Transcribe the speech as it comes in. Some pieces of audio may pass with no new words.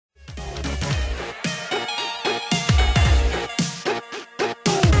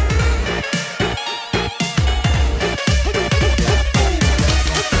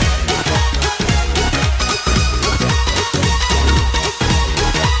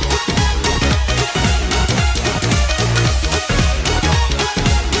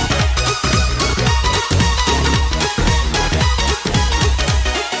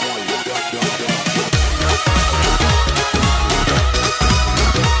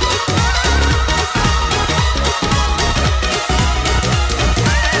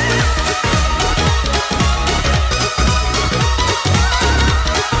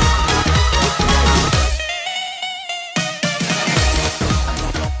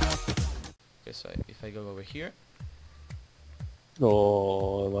I go over here.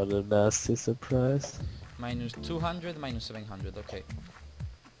 Oh, what a nasty surprise. Minus 200, minus 700, okay.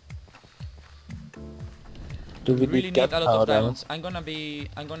 Do we Really need need a lot of gunpowder? diamonds.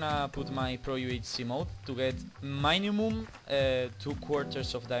 I'm gonna put my Pro UHC mode to get minimum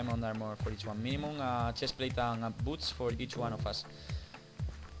 2/4 of diamond armor for each one. Minimum chest plate and boots for each one of us.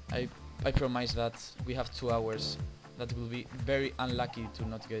 I promise that we have 2 hours. That will be very unlucky to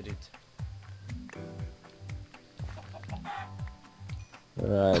not get it.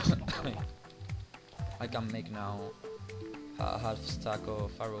 Right. I can make now a half stack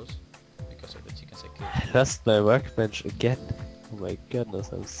of arrows because of the chickens I killed. I lost my workbench again. Oh my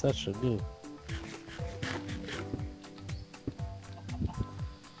goodness, I'm such a noob.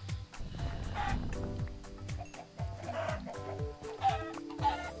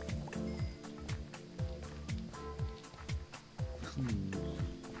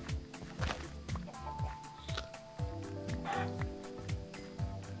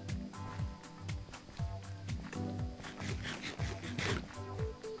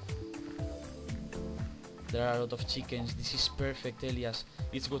 There are a lot of chickens. This is perfect, Elias.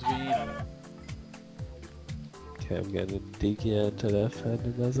 It's what we need. Okay, I'm gonna dig here until I find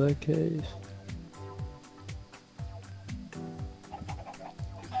another cave.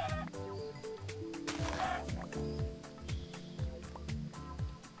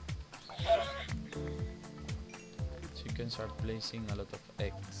 Chickens are placing a lot of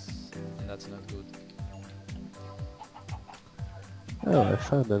eggs, and that's not good. Oh, I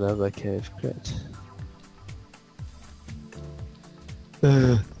found another cave, great.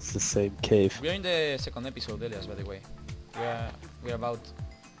 It's the same cave. We are in the second episode, Elias, by the way. We are about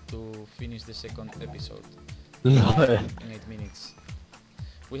to finish the second episode in 8 minutes.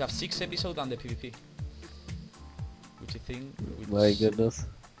 We have 6 episodes and the PvP, which I think, My goodness.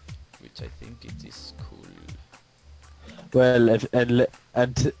 which I think it is cool. Well,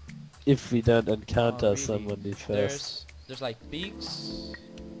 and if we don't encounter Oh, really? somebody first. There's like pigs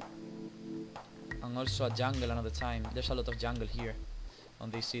and also a jungle another time. There's a lot of jungle here on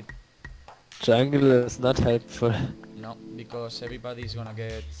this seed. Jungle is not helpful. No, because everybody is gonna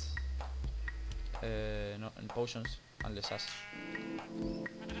get no, potions unless us.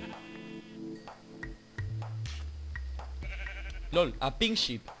 Lol, a pink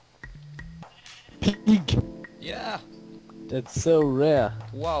sheep. Pig! Yeah. That's so rare.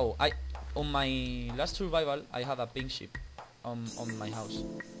 Wow. On my last survival I had a pink sheep on my house,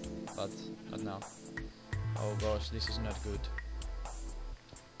 but not now. Oh gosh, this is not good.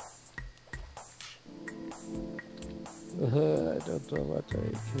 I don't know what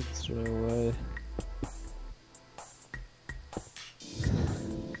I can throw away.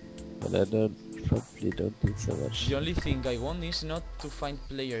 But I probably don't need so much. The only thing I want is not to find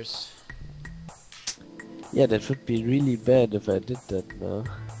players. Yeah, that would be really bad if I did that now.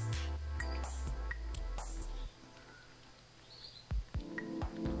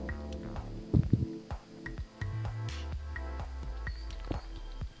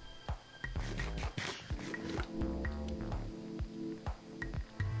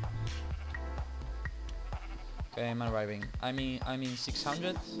 Okay, I'm arriving. I mean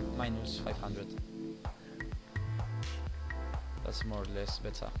 600 minus 500. That's more or less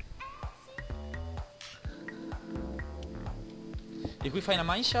better. If we find a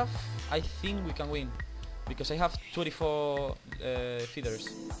mine shaft, I think we can win, because I have 24 feeders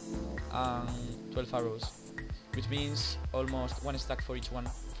and 12 arrows, which means almost 1 stack for each one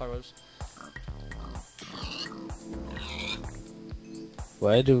of arrows.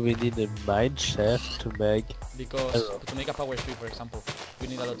 Why do we need a mine shaft to make? Because to make a power tree, for example, we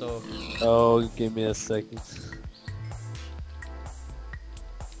need a lot of... Oh, give me a second.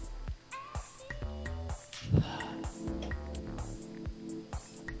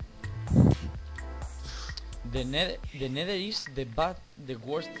 The nether is the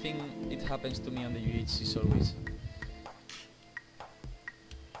worst thing it happens to me on the UHCs always.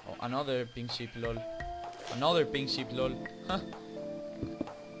 Oh, another pink sheep, lol. Another pink sheep, lol. Huh.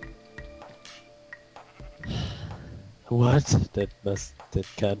 What? That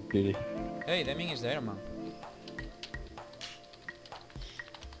can't be. Hey, the ming is there, man.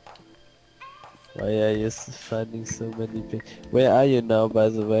 Why are you finding so many things? Where are you now, by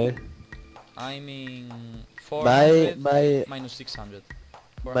the way? I'm in 400 minus 600.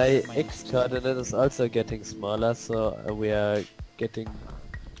 My X coordinate is also getting smaller, so we are getting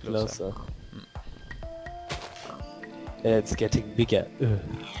closer. It's getting bigger. Ugh.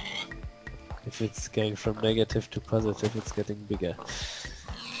 If it's going from negative to positive, it's getting bigger.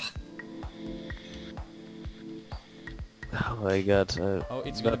 Oh my god, oh,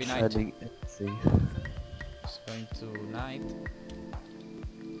 it's gonna be night. anything. going to night.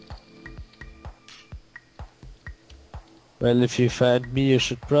 Well, if you find me, you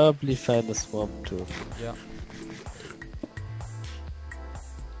should probably find a swamp too. Yeah.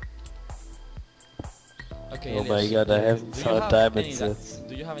 Okay, Oh my Elias, god, I haven't do you found have diamonds any yet.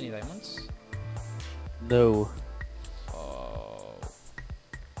 do you have any diamonds? No. Oh.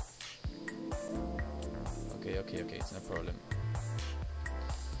 Okay, it's no problem.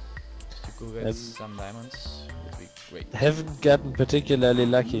 If you could get some diamonds, would be great. Haven't gotten particularly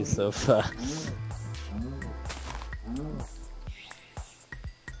lucky so far.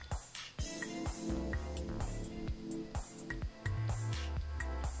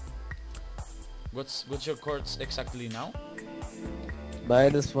 What's your chords exactly now?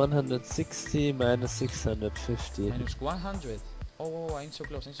 Minus 160, minus 650. Minus 100. Oh, I'm so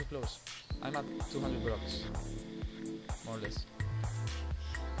close, I'm at 200 blocks. More or less.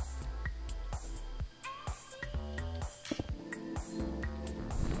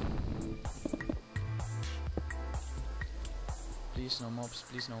 Please no mobs,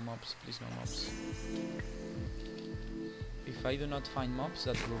 please no mobs, please no mobs. If I do not find mobs,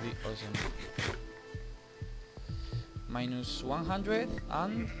 that will be awesome. Minus 100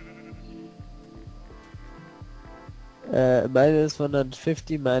 and... minus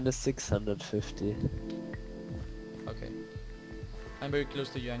 150, minus 650. Okay. I'm very close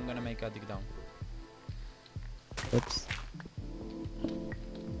to you, I'm gonna make a dig down. Oops.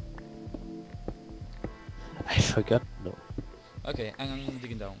 I forgot, no. Okay, I'm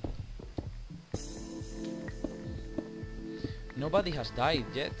digging down. Nobody has died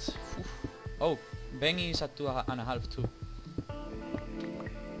yet. Oof. Oh, Ben is at 2.5 too.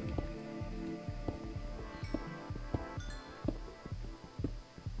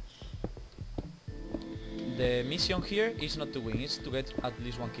 The mission here is not to win, it's to get at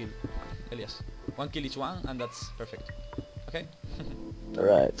least 1 kill. Elias. 1 kill each one and that's perfect. Okay?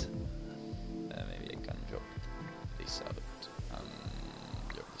 Alright. Maybe I can drop this out.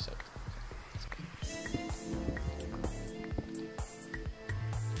 Drop this out.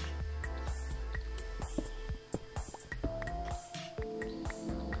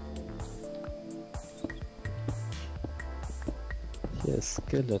 Yes,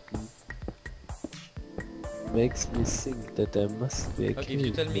 skeleton. Makes me think that there must be a Okay, if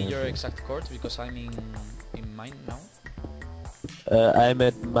you tell me here. your exact chord, because I'm in mine now. I'm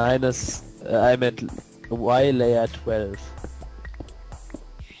at minus... I'm at Y layer 12.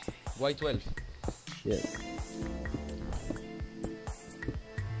 Y12. Yes.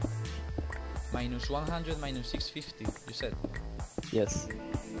 Minus 100, minus 650, you said. Yes.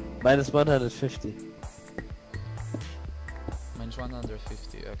 Minus 150. Minus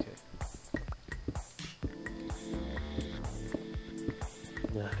 150, okay.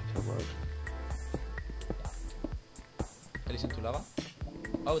 Nah, come on. I listen to lava.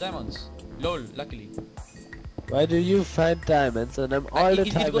 Oh, diamonds. LOL, luckily. Why do you find diamonds and I'm all the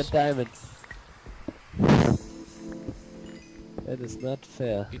it time goes- at diamonds? That is not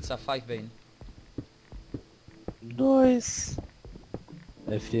fair. It's a 5 vein. Noise!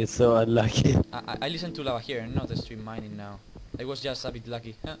 I feel so unlucky. I listen to lava here, not the stream mining now. I was just a bit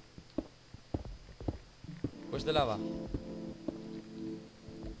lucky. Huh? Where's the lava?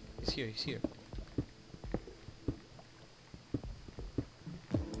 It's here, it's here.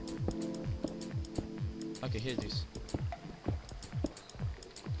 Okay, here it is.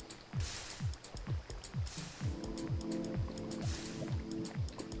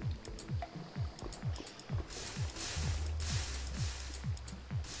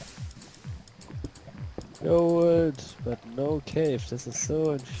 Gold, but no cave. This is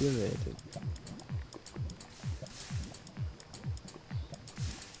so infuriating.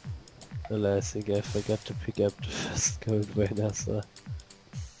 Well, I think I forgot to pick up the first gold vein as well.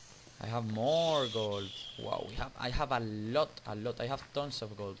 I have more gold. Wow, I have a lot. I have tons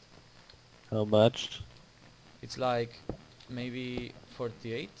of gold. How much? It's like maybe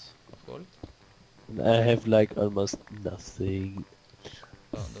 48 of gold. And I have like almost nothing.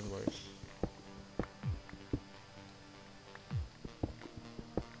 Oh, don't worry.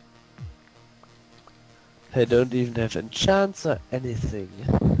 I don't even have enchants or anything.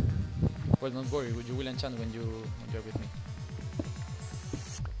 Well, don't worry. You will enchant when you're with me.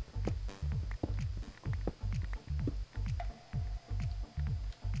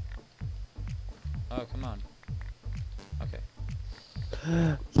 Oh, come on. Okay.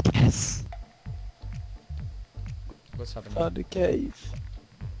 Yes! What's happening? Found a cave.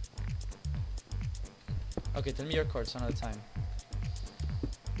 Okay, tell me your chords another time.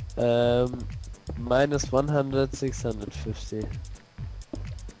 Minus 100, 650.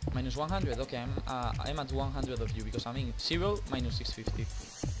 Minus 100. Okay, I'm at 100 of you because I'm in 0 minus 650.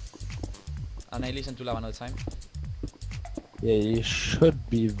 And I listen to lava another time. Yeah, you should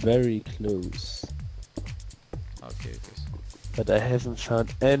be very close. Okay, okay. But I haven't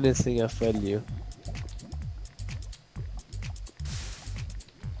found anything of value.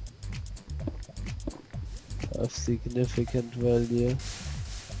 Of significant value.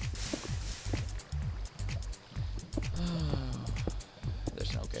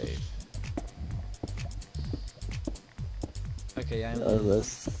 There's no cave. Okay,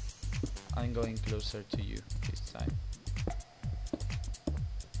 I'm going closer to you this time.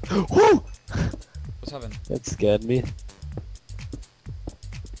 Woo! What's happened? That scared me.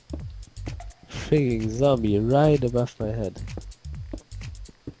 Freaking zombie right above my head.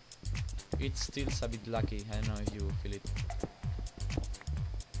 It's still a bit lucky. I don't know if you feel it.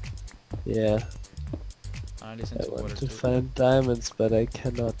 Yeah. I listen I to water want to too. find diamonds, but I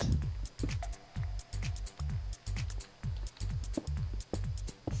cannot.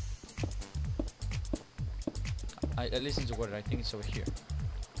 I listen to water. I think it's over here.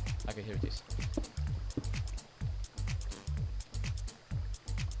 Okay, here it is.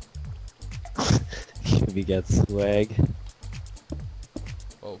 We got swag.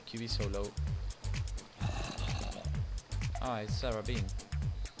 Oh, QB so low. Ah, it's a ravine.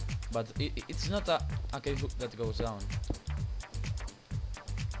 But it's not a cave that goes down.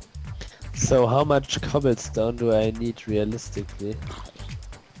 So how much cobblestone do I need realistically?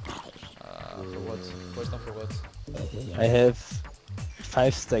 For what? Question for what? I have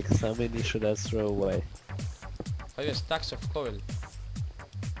 5 stacks. How many should I throw away? 5 stacks of coal.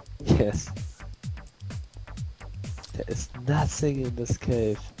 Yes. There is nothing in this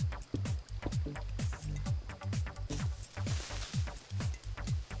cave.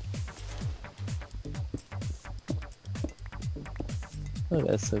 Oh,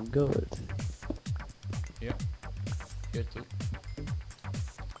 there's some gold. Yeah. Here too.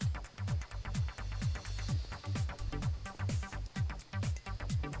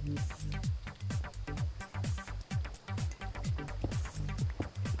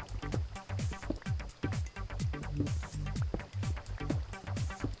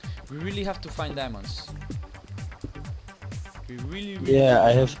 We really have to find diamonds. We really Yeah,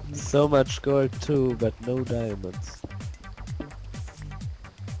 I do. have so much gold too, but no diamonds.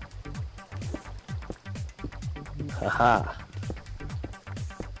 Haha!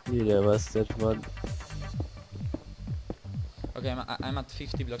 Yeah, there was that one. Okay, I'm at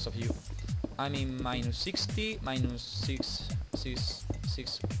 50 blocks of you. I'm in minus 60, minus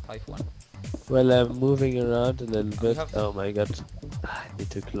 651. Well, I'm moving around a little we bit. have- Oh my god. I need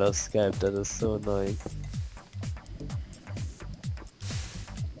to close Skype, that is so annoying.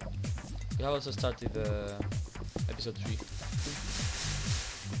 We have also started episode 3.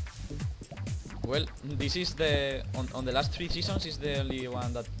 Well, this is the on the last 3 seasons is the only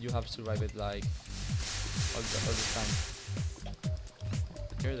one that you have survived like all the time.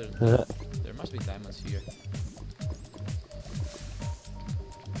 Here there must be diamonds here.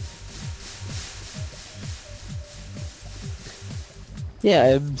 Yeah,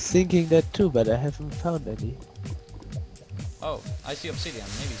 I'm thinking that too, but I haven't found any. Oh, I see obsidian.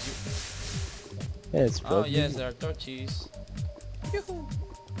 Maybe it's you. Yeah, it's Oh probably yes, me. there are torches. Yoo-hoo.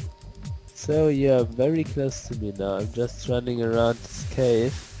 So you're very close to me now. I'm just running around this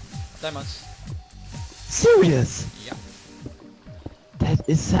cave. Diamonds. Serious? Yeah. That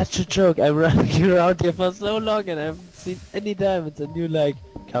is such a joke. I'm running around here for so long and I haven't seen any diamonds, and you like,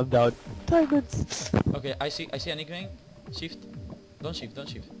 calm down, diamonds. Okay, I see a nickname. Shift. Don't shift. Don't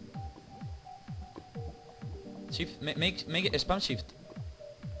shift. Shift. Make it spam shift.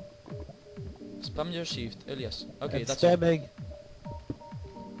 Spam your shift, Elias. Okay, I'm that's it. spamming.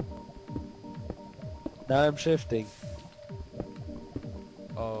 Now I'm shifting.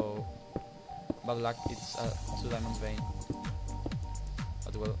 Oh, bad luck. It's a 2 diamond vein.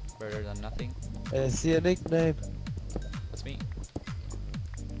 But well, better than nothing. I see a nickname. That's me.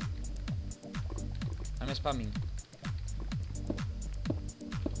 I'm spamming.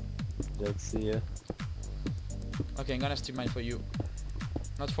 Don't see you. Okay, I'm gonna stream mine for you.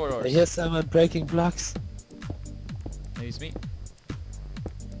 Not 4 hours. I hear someone breaking blocks. Maybe it's me.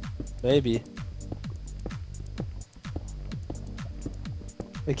 Maybe.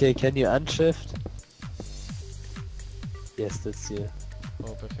 Okay, can you unshift? Yes, that's you.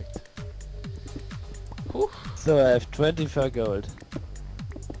 Oh, perfect. Whew. So I have 24 gold.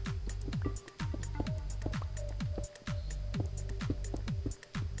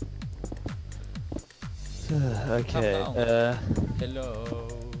 Okay, Calm Hello,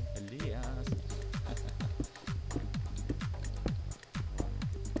 Elias.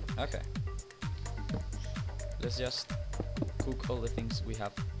 Okay. Let's just cook all the things we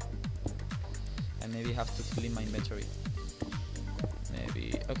have. I maybe have to clean my inventory.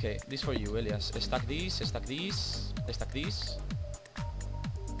 Maybe. Okay, this for you, Elias. Stack these, stack these, stack these,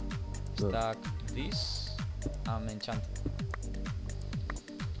 stack this, enchant.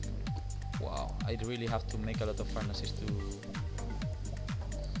 Wow, I really have to make a lot of furnaces to.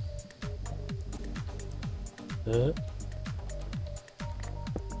 You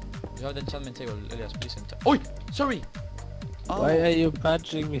have the enchantment table, Elias. Please enchant. Oi! Sorry. Oh. Why are you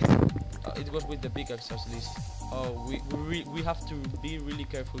punching me? It was with the pickaxe at least. Oh, we have to be really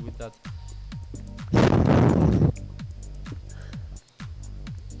careful with that.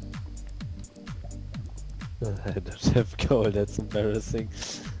 I don't have coal, that's embarrassing.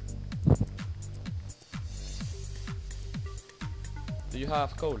 Do you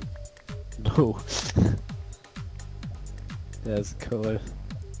have coal? No. There's coal.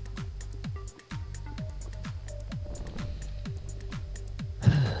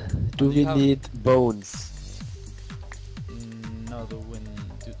 Do we need bones? No,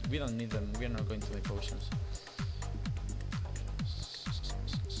 we don't need them. We are not going to make potions.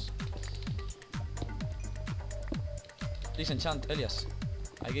 Please enchant, Elias.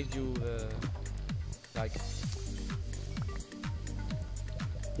 I gave you the like.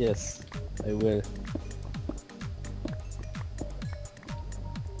 Yes, I will.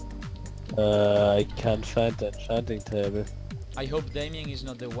 I can't find the enchanting table. I hope Damien is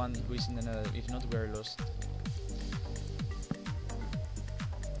not the one who is in the nether. If not, we're lost.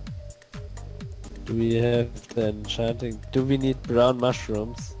 Do we have the enchanting? Do we need brown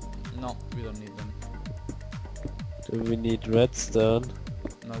mushrooms? No, we don't need them. Do we need redstone?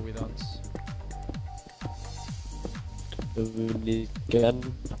 No, we don't. Do we need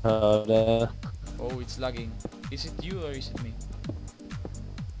gunpowder? Oh, it's lagging. Is it you or is it me?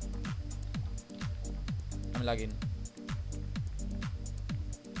 I'm lagging.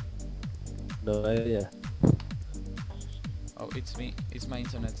 No idea. Oh, it's me. It's my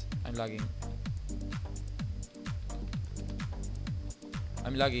internet. I'm lagging.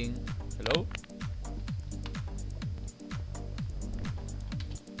 I'm lagging. Hello?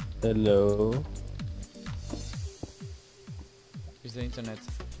 Hello? Is the internet?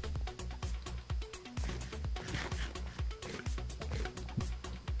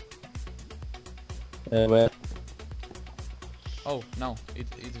 Where? Oh, no.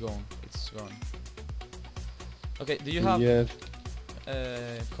 It's gone. It's gone. Okay, do you have...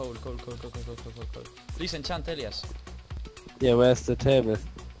 coal. Please enchant, Elias. Yeah, where's the table?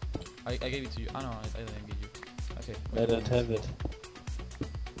 I gave it to you. Ah, no, I didn't give you. Okay. I don't have it.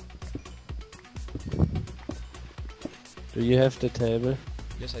 Do you have the table?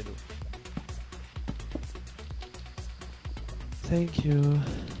 Yes, I do. Thank you.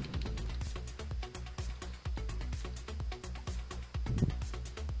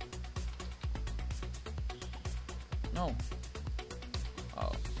 No.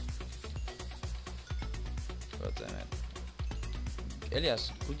 Oh. God damn it.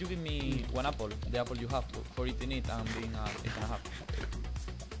 Elias, could you give me one apple? The apple you have for eating it and being 8.5.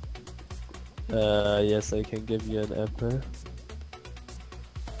 Yes, I can give you an apple.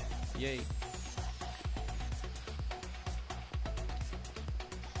 Yay.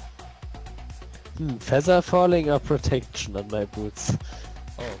 Feather falling or protection on my boots?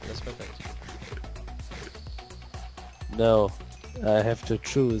 Oh, that's perfect. No, I have to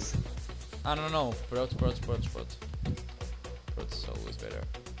choose. Ah, no. Prot. Prot's always better.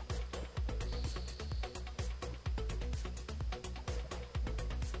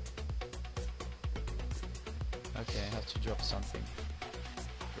 Okay, I have to drop something.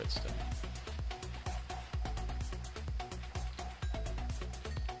 Redstone.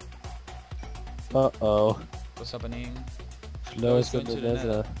 Uh-oh. What's happening? Flows in the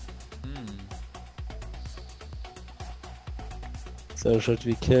nether. So should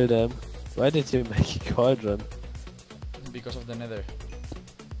we kill them? Why did you make a cauldron? Because of the nether.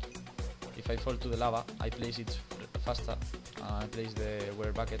 If I fall to the lava, I place it faster. I place the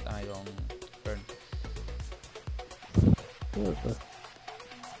water bucket and I don't burn.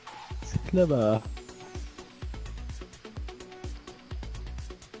 It's clever.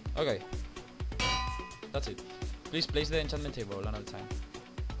 Okay. That's it. Please place the enchantment table another time.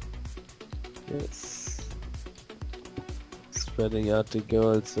 Yes. Spreading out the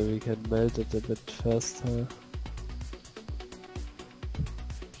gold so we can melt it a bit faster.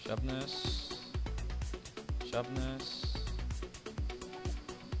 Sharpness.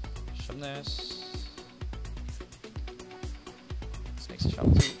 This makes a sharp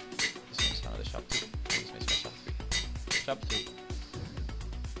 2. This makes another sharp 2. This makes a sharp 3. Sharp 3.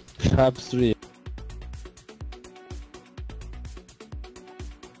 Top 3.